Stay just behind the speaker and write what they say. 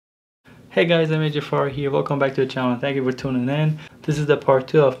Hey guys, I'm Jafar here. Welcome back to the channel. Thank you for tuning in. This is the part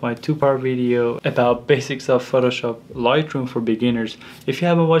 2 of my two-part video about basics of Photoshop Lightroom for beginners. If you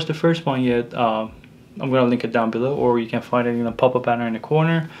haven't watched the first one yet, I'm going to link it down below, or you can find it in the pop-up banner in the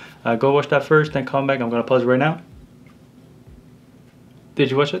corner. Go watch that first, then come back. I'm going to pause right now.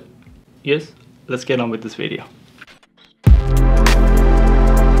 Did you watch it? Yes? Let's get on with this video.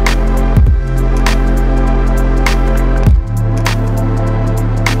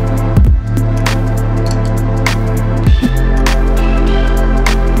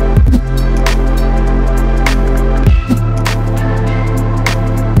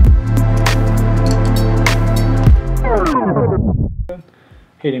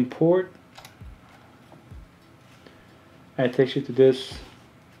 Hit import, and it takes you to this.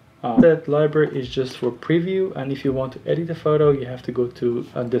 That library is just for preview, and if you want to edit the photo, you have to go to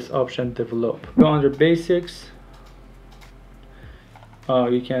this option, develop. Go under basics.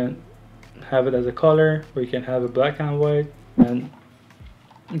 You can have it as a color, or you can have it black and white, and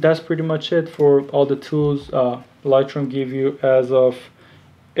that's pretty much it for all the tools Lightroom give you as of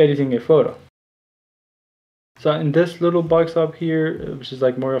editing a photo. So in this little box up here, which is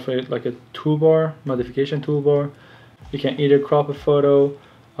like more of a toolbar, modification toolbar, you can either crop a photo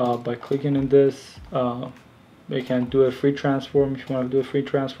by clicking in this. You can do a free transform if you want to do a free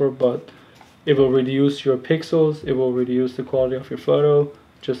transform, but it will reduce your pixels, it will reduce the quality of your photo.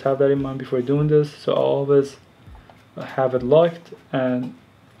 Just have that in mind before doing this. So I always have it locked, and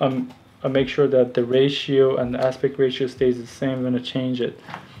I make sure that the ratio and the aspect ratio stays the same when I change it.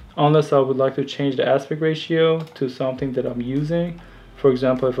 Unless I would like to change the aspect ratio to something that I'm using. For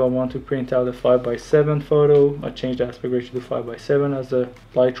example, if I want to print out a 5:7 photo, I change the aspect ratio to 5:7 as the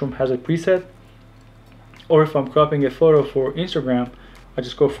Lightroom has a preset. Or if I'm cropping a photo for Instagram, I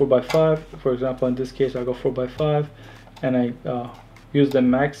just go 4:5. For example, in this case, I go 4:5, and I use the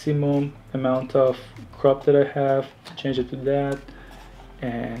maximum amount of crop that I have to change it to that,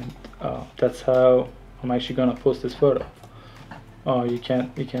 and that's how I'm actually gonna post this photo. You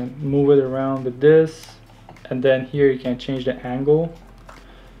can move it around with this, and then here you can change the angle,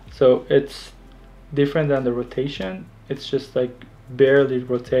 so it's different than the rotation. It's just like barely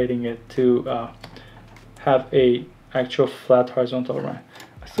rotating it to have a actual flat horizontal line.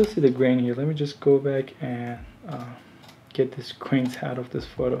 I still see the grain here. Let me just go back and get these grains out of this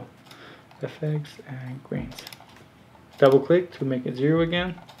photo. Effects and grains. Double click to make it 0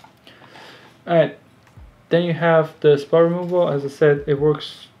 again. Alright. Then you have the spot removal. As I said, it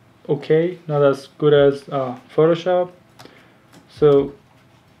works okay, not as good as Photoshop. So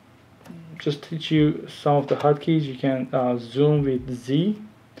just teach you some of the hotkeys. You can zoom with Z,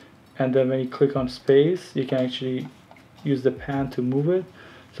 and then when you click on space, you can actually use the pan to move it.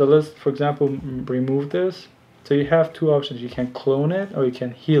 So let's, for example, remove this. So you have two options. You can clone it or you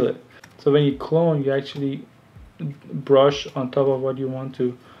can heal it. So when you clone, you actually brush on top of what you want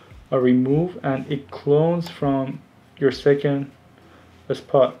to remove, and it clones from your second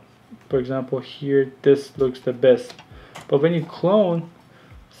spot. For example, here this looks the best, but when you clone,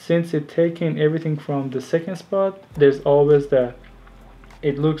 since it's taking everything from the second spot, there's always that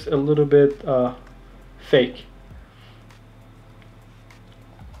it looks a little bit fake.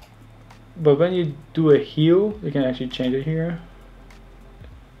 But when you do a heal, you can actually change it here.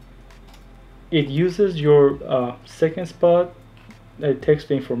 It uses your second spot. It takes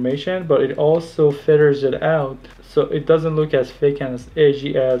the information, but it also feathers it out, so it doesn't look as fake and as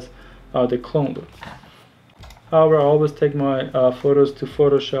edgy as the clone look. However, I always take my photos to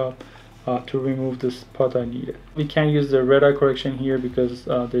Photoshop to remove the spot I needed. We can't use the red eye correction here because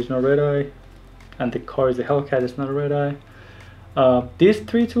there's no red eye, and the car is a Hellcat, it's not a red eye. These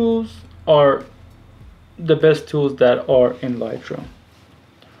three tools are the best tools that are in Lightroom.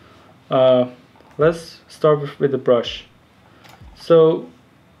 Let's start with the brush. So,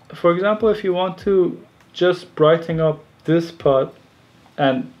 for example, if you want to just brighten up this spot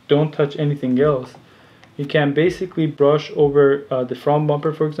and don't touch anything else, you can basically brush over the front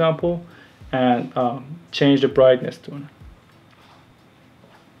bumper, for example, and change the brightness to it.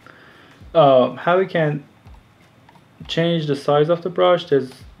 How you can change the size of the brush,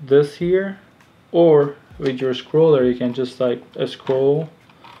 there's this here, or with your scroller, you can just like scroll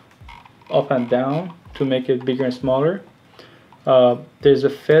up and down to make it bigger and smaller. There's a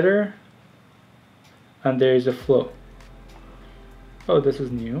feather and there is a flow. Oh, this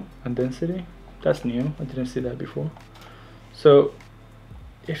is new. And density, that's new. I didn't see that before. So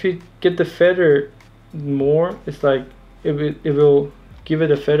if you get the feather more, it's like it will give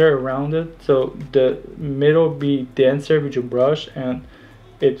it a feather around it, so the middle be denser with your brush and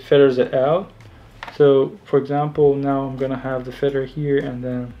it feathers it out. So for example, now I'm gonna have the feather here, and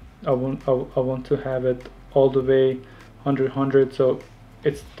then I want to have it all the way 100, so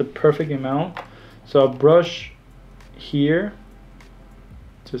it's the perfect amount. So I'll brush here,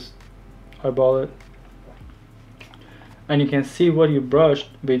 just eyeball it, and you can see what you brushed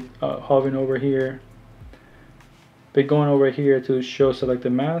with hovering over here, but going over here to show select the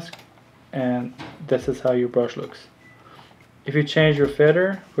mask, and this is how your brush looks. If you change your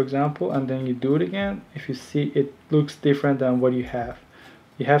feather, for example, and then you do it again, if you see, it looks different than what you have.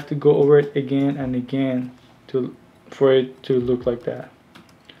 You have to go over it again and again for it to look like that.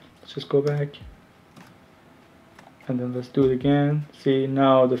 Let's just go back, and then let's do it again. See,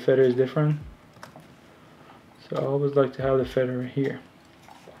 now the feather is different. So I always like to have the feather right here.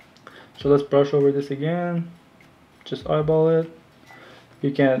 So let's brush over this again. Just eyeball it.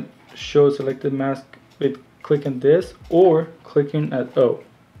 You can show selected mask with clicking this or clicking at O,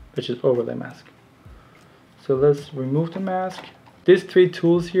 which is overlay mask. So let's remove the mask. These three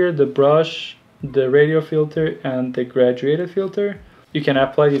tools here, the brush, the radial filter, and the graduated filter, you can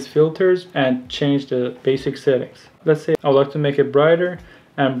apply these filters and change the basic settings. Let's say I would like to make it brighter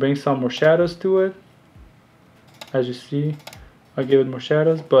and bring some more shadows to it. As you see, I give it more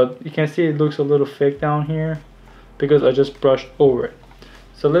shadows, but you can see it looks a little fake down here because I just brushed over it.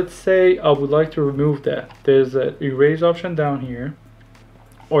 So let's say I would like to remove that. There's an erase option down here,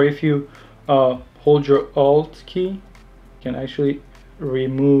 or if you hold your Alt key, you can actually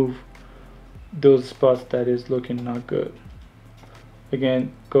remove those spots that is looking not good.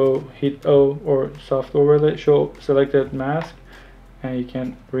 Again, go hit O or soft overlay, show selected mask, and you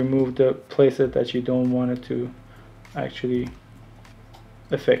can remove the places that you don't want it to actually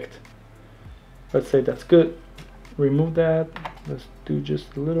affect. Let's say that's good. Remove that. Let's do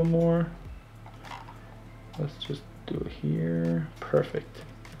just a little more. Let's just do it here. Perfect.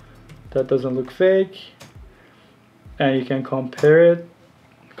 That doesn't look fake. And you can compare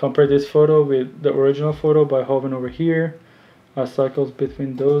this photo with the original photo by hovering over here. Cycles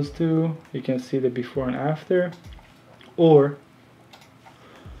between those two. You can see the before and after. Or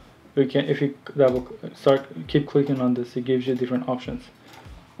you can, if you keep clicking on this, it gives you different options.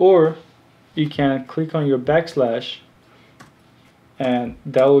 Or you can click on your backslash, and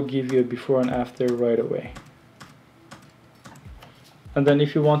that will give you a before and after right away. And then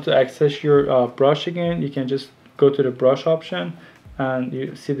if you want to access your brush again, you can just go to the brush option, and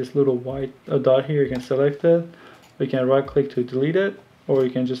you see this little white dot here. You can select it. You can right click to delete it, or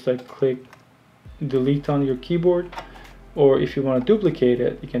you can just like click delete on your keyboard. Or if you want to duplicate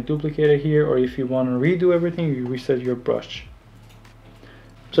it, you can duplicate it here, or if you want to redo everything, you reset your brush.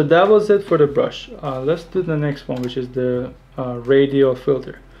 So that was it for the brush. Let's do the next one, which is the radial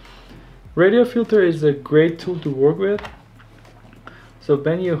filter. Radial filter is a great tool to work with. So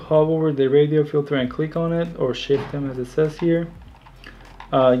when you hover over the radial filter and click on it, or shift them as it says here,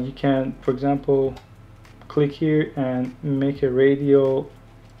 you can, for example, click here and make a radial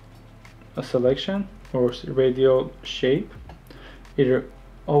selection or radial shape, either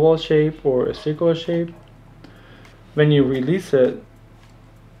oval shape or a circular shape. When you release it,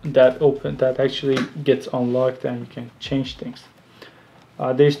 that actually gets unlocked and you can change things.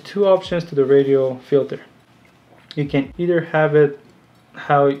 There's two options to the radial filter. You can either have it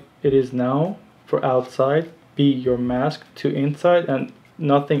how it is now for outside, be your mask to inside and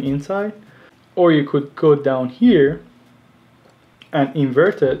nothing inside, or you could go down here and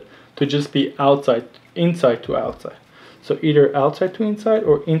invert it to just be outside, inside to outside. So either outside to inside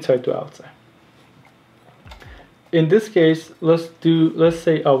or inside to outside. In this case, let's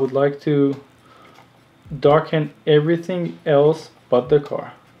say I would like to darken everything else but the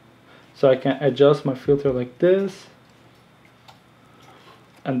car. So I can adjust my filter like this,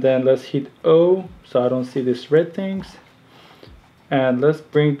 and then let's hit O so I don't see these red things, and let's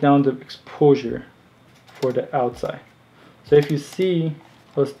bring down the exposure for the outside. So if you see,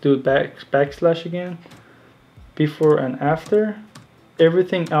 let's do backslash again, before and after,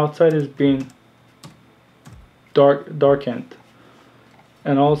 everything outside is being darkened.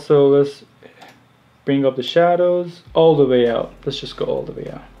 And also let's bring up the shadows all the way out. Let's just go all the way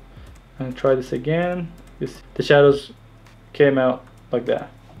out and try this again. The shadows came out like that.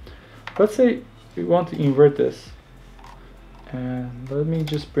 Let's say we want to invert this, and let me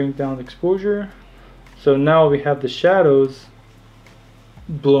just bring down the exposure. So now we have the shadows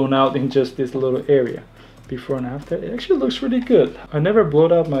blown out in just this little area, before and after. It actually looks really good. I never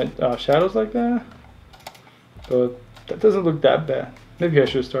blowed out my shadows like that, but that doesn't look that bad. Maybe I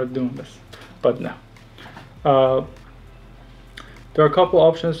should start doing this, but no. There are a couple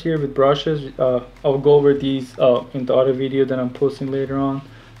options here with brushes. I'll go over these in the other video that I'm posting later on,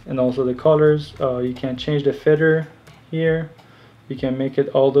 and also the colors. You can change the feather here. You can make it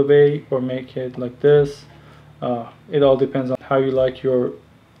all the way or make it like this. It all depends on how you like your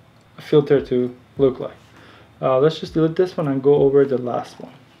filter to look like. Let's just delete this one and go over the last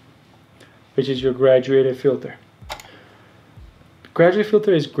one, which is your graduated filter. Graduated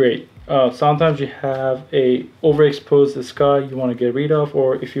filter is great. Sometimes you have a overexposed sky you want to get rid of,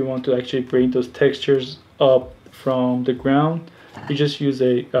 or if you want to actually bring those textures up from the ground, you just use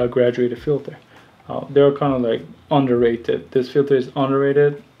a graduated filter. They're kind of like underrated. This filter is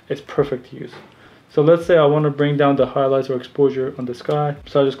underrated. It's perfect to use. So let's say I want to bring down the highlights or exposure on the sky.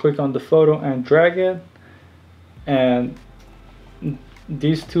 So I just click on the photo and drag it, and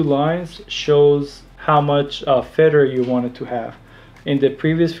these two lines shows how much feather you want it to have. In the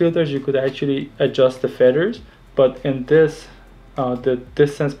previous filters you could actually adjust the feathers, but in this the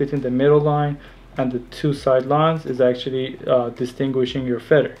distance between the middle line and the two side lines is actually distinguishing your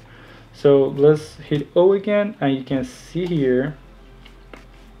feather. So let's hit O again, and you can see here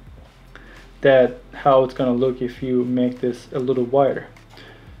that how it's gonna look if you make this a little wider.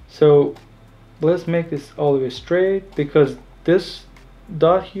 So let's make this all the way straight, because this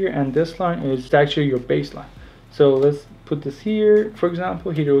dot here and this line is actually your baseline. So let's put this here, for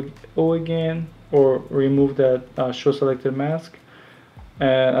example, hit O again, or remove that show selected mask.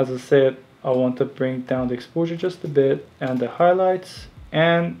 And as I said, I want to bring down the exposure just a bit and the highlights,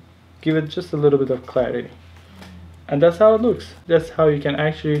 and give it just a little bit of clarity. And that's how it looks. That's how you can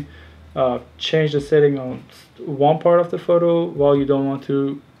actually change the setting on one part of the photo while you don't want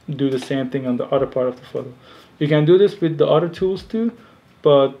to do the same thing on the other part of the photo. You can do this with the other tools too,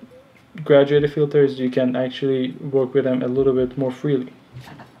 but graduated filters, you can actually work with them a little bit more freely.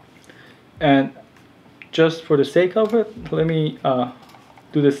 And just for the sake of it, let me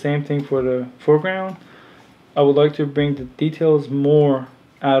do the same thing for the foreground. I would like to bring the details more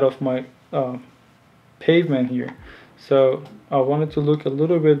out of my pavement here. So I want it to look a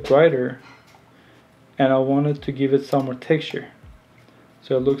little bit brighter, and I wanted to give it some more texture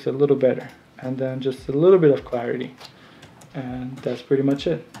so it looks a little better, and then just a little bit of clarity. And that's pretty much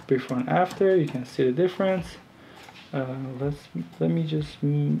it. Before and after, you can see the difference. Let me just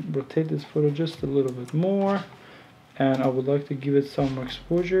rotate this photo just a little bit more, and I would like to give it some more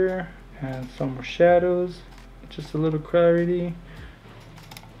exposure and some more shadows, just a little clarity,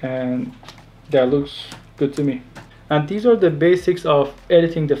 and that looks good to me. And these are the basics of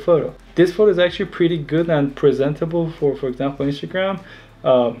editing the photo. This photo is actually pretty good and presentable for example, Instagram.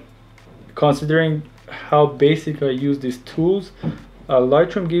 Considering how basic I use these tools,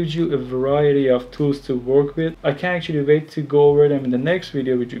 Lightroom gives you a variety of tools to work with. I can't actually wait to go over them in the next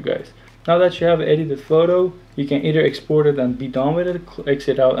video with you guys. Now that you have an edited photo, you can either export it and be done with it,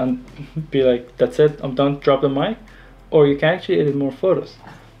 exit out and be like, that's it, I'm done, drop the mic, or you can actually edit more photos.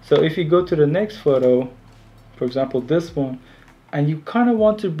 So if you go to the next photo, for example this one, and you kind of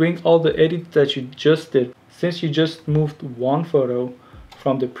want to bring all the edits that you just did, since you just moved one photo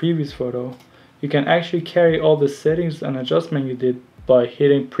from the previous photo, you can actually carry all the settings and adjustment you did by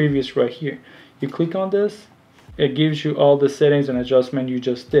hitting previous right here. You click on this, it gives you all the settings and adjustment you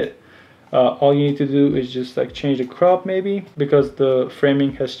just did. All you need to do is just like change the crop maybe, because the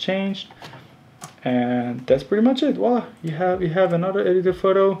framing has changed, and that's pretty much it. Voila, you have another edited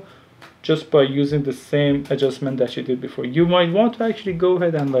photo just by using the same adjustment that you did before. You might want to actually go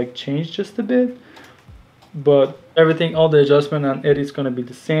ahead and like change just a bit, but everything, all the adjustment and edit is going to be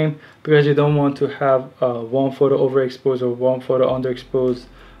the same, because you don't want to have one photo overexposed or one photo underexposed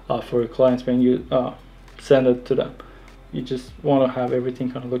for your clients when you send it to them. You just want to have everything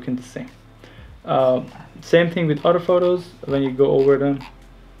kind of looking the same. Same thing with other photos. When you go over them,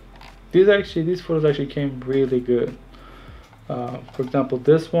 these photos actually came really good. For example,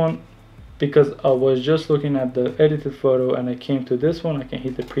 this one, because I was just looking at the edited photo and I came to this one, I can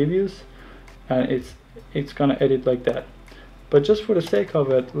hit the previews and it's gonna edit like that. But just for the sake of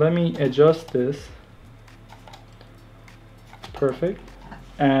it, let me adjust this. Perfect.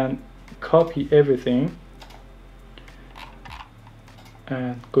 And copy everything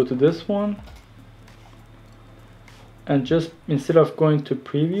and go to this one, and just instead of going to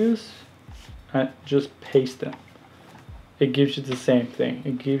previews, and just paste them. It gives you the same thing.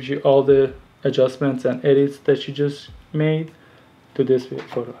 It gives you all the adjustments and edits that you just made to this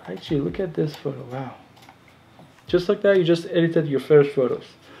photo. Actually, look at this photo. Wow. Just like that, you just edited your first photos.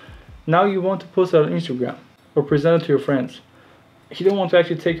 Now you want to post it on Instagram or present it to your friends. You don't want to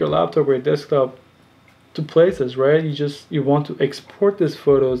actually take your laptop or your desktop to places, right? You want to export these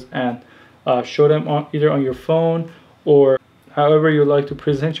photos and show them either on your phone or however you like to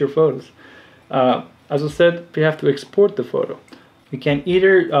present your photos. As I said, you have to export the photo. You can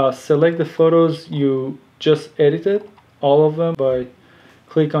either select the photos you just edited all of them by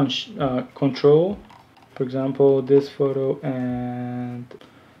click on control, for example this photo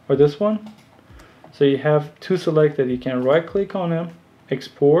or this one. So you have two selected. You can right click on them,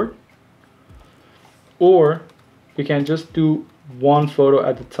 export, or you can just do one photo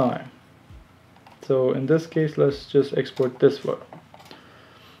at a time. So in this case, let's just export this photo.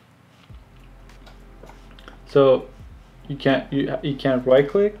 So you can right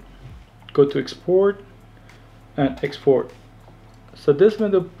click, go to export, and export. So this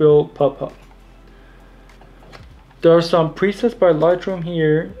window will pop up. There are some presets by Lightroom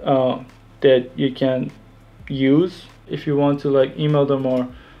here that you can use if you want to like email them or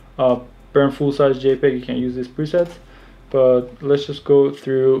burn full-size JPEG. You can use these presets, but let's just go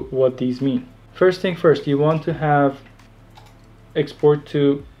through what these mean. First thing first, you want to have export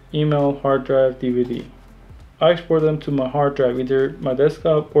to email, hard drive, DVD. I export them to my hard drive, either my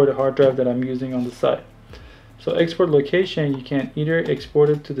desktop or the hard drive that I'm using on the site. So export location, you can either export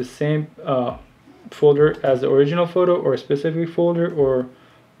it to the same folder as the original photo, or a specific folder, or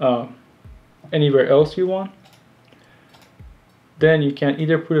anywhere else you want. Then you can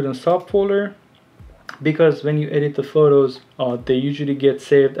either put it in subfolder, because when you edit the photos, they usually get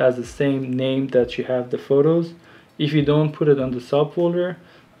saved as the same name that you have the photos. If you don't put it on the subfolder,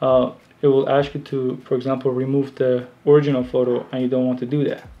 it will ask you to, for example, remove the original photo, and you don't want to do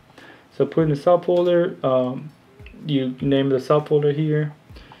that. So put in the subfolder, you name the subfolder here,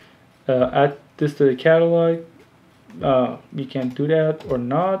 add this to the catalog. You can do that or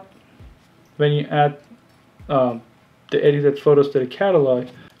not. When you add the edited photos to the catalog,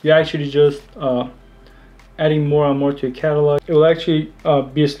 you actually just adding more and more to your catalog. It will actually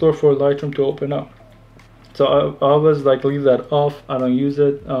be slow for Lightroom to open up. So I always like leave that off. I don't use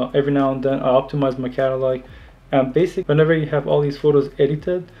it. Every now and then I optimize my catalog, and basically whenever you have all these photos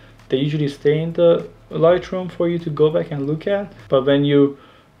edited, they usually stay in the Lightroom for you to go back and look at. But when you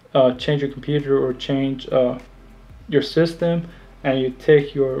change your computer or change your system and you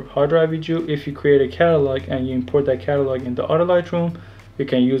take your hard drive with you, if you create a catalog and you import that catalog in the other Lightroom, you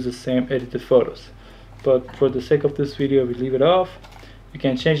can use the same edited photos. But for the sake of this video, we leave it off. You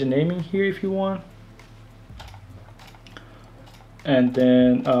can change the naming here if you want, and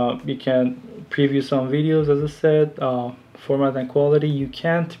then you can preview some videos. As I said, format and quality, you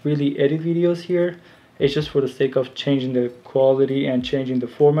can't really edit videos here. It's just for the sake of changing the quality and changing the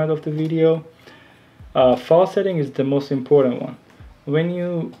format of the video. File setting is the most important one. When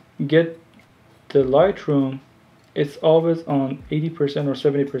you get the Lightroom, it's always on 80% or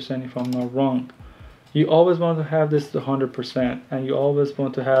 70% if I'm not wrong. You always want to have this to 100%, and you always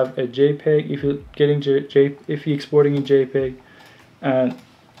want to have a JPEG if you're getting if you're exporting in JPEG, and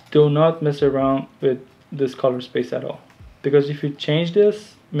do not mess around with this color space at all, because if you change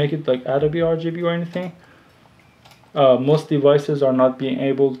this, make it like Adobe RGB or anything, most devices are not being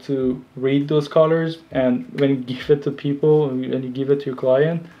able to read those colors, and when you give it to people and you give it to your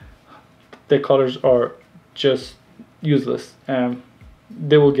client, the colors are just useless and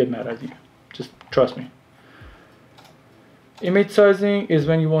they will get mad at you. Just trust me. Image sizing is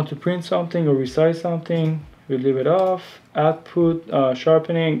when you want to print something or resize something. We leave it off. Output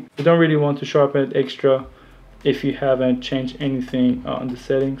sharpening, you don't really want to sharpen it extra if you haven't changed anything on the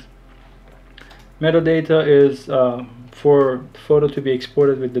settings. Metadata is for photo to be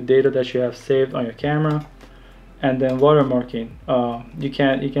exported with the data that you have saved on your camera. And then watermarking, you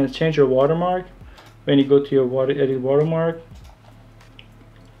can change your watermark when you go to your edit watermark.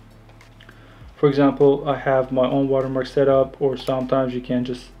 For example, I have my own watermark set up, or sometimes you can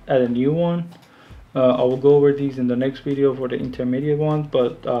just add a new one. I will go over these in the next video for the intermediate one,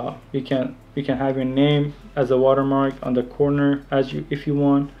 but you can have your name as a watermark on the corner if you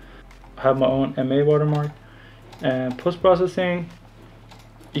want. I have my own MA watermark. And post-processing,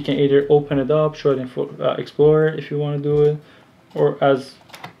 you can either open it up, show it in Explorer if you want to do it, or as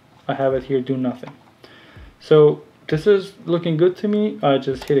I have it here, do nothing. So this is looking good to me. I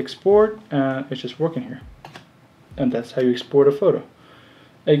just hit export and it's just working here, and that's how you export a photo.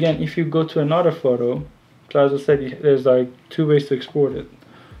 Again, if you go to another photo, so as I said, there's like two ways to export it.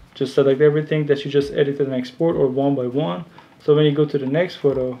 Just select everything that you just edited and export, or one by one. So when you go to the next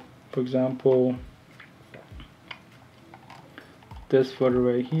photo, for example, this photo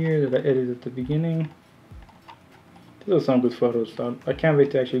right here that I edited at the beginning, these are some good photos. So I can't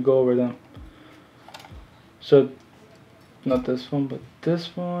wait to actually go over them. So not this one, but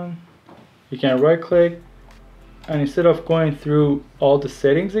this one, you can right click, and instead of going through all the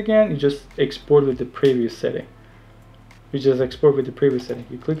settings again, you just export with the previous setting. You just export with the previous setting.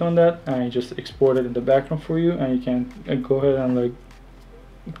 You click on that and you just export it in the background for you, and you can go ahead and like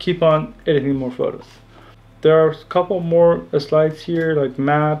keep on editing more photos. There are a couple more slides here, like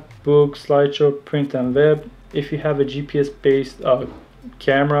map, book, slideshow, print, and web. If you have a GPS based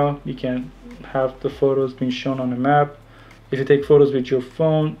camera, you can have the photos being shown on a map. If you take photos with your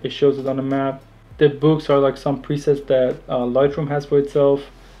phone, it shows it on a map. The books are like some presets that Lightroom has for itself.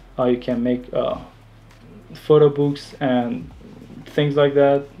 You can make photo books and things like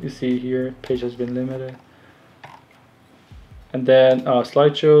that. You see here, page has been limited. And then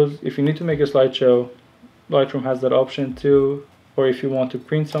slideshows. If you need to make a slideshow, Lightroom has that option too. Or if you want to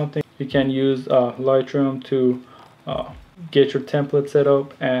print something, you can use Lightroom to get your template set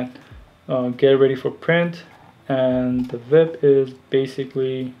up and get ready for print. And the web is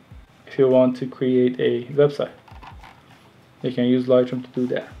basically if you want to create a website, you can use Lightroom to do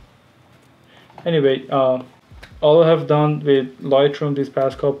that. Anyway, all I have done with Lightroom these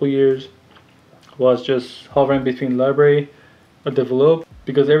past couple years was just hovering between library or develop,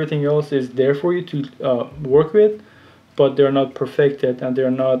 because everything else is there for you to work with, but they're not perfected and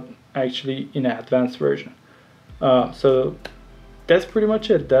they're not actually in an advanced version. So that's pretty much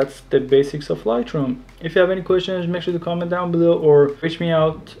it. That's the basics of Lightroom. If you have any questions, make sure to comment down below or reach me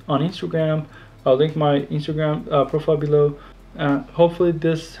out on Instagram. I'll link my Instagram profile below. Hopefully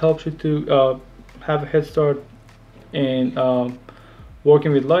this helps you to have a head start in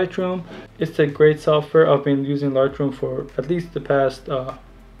working with Lightroom. It's a great software. I've been using Lightroom for at least the past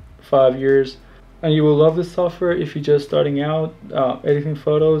 5 years, and you will love this software if you're just starting out editing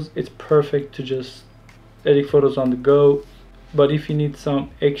photos. It's perfect to just edit photos on the go. But if you need some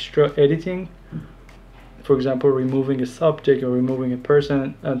extra editing, for example removing a subject or removing a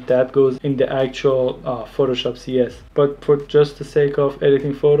person, that goes in the actual Photoshop CS. But for just the sake of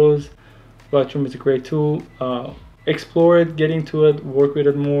editing photos, Lightroom is a great tool. Explore it, get into it, work with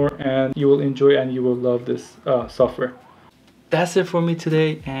it more, and you will enjoy and you will love this software. That's it for me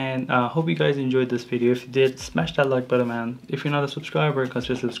today, and hope you guys enjoyed this video. If you did, smash that like button, man. If you're not a subscriber,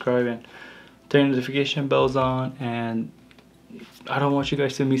 consider subscribing, turn notification bells on, and I don't want you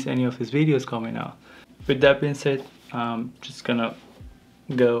guys to miss any of his videos coming out. With that being said, I'm just gonna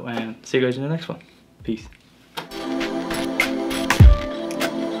go and see you guys in the next one. Peace.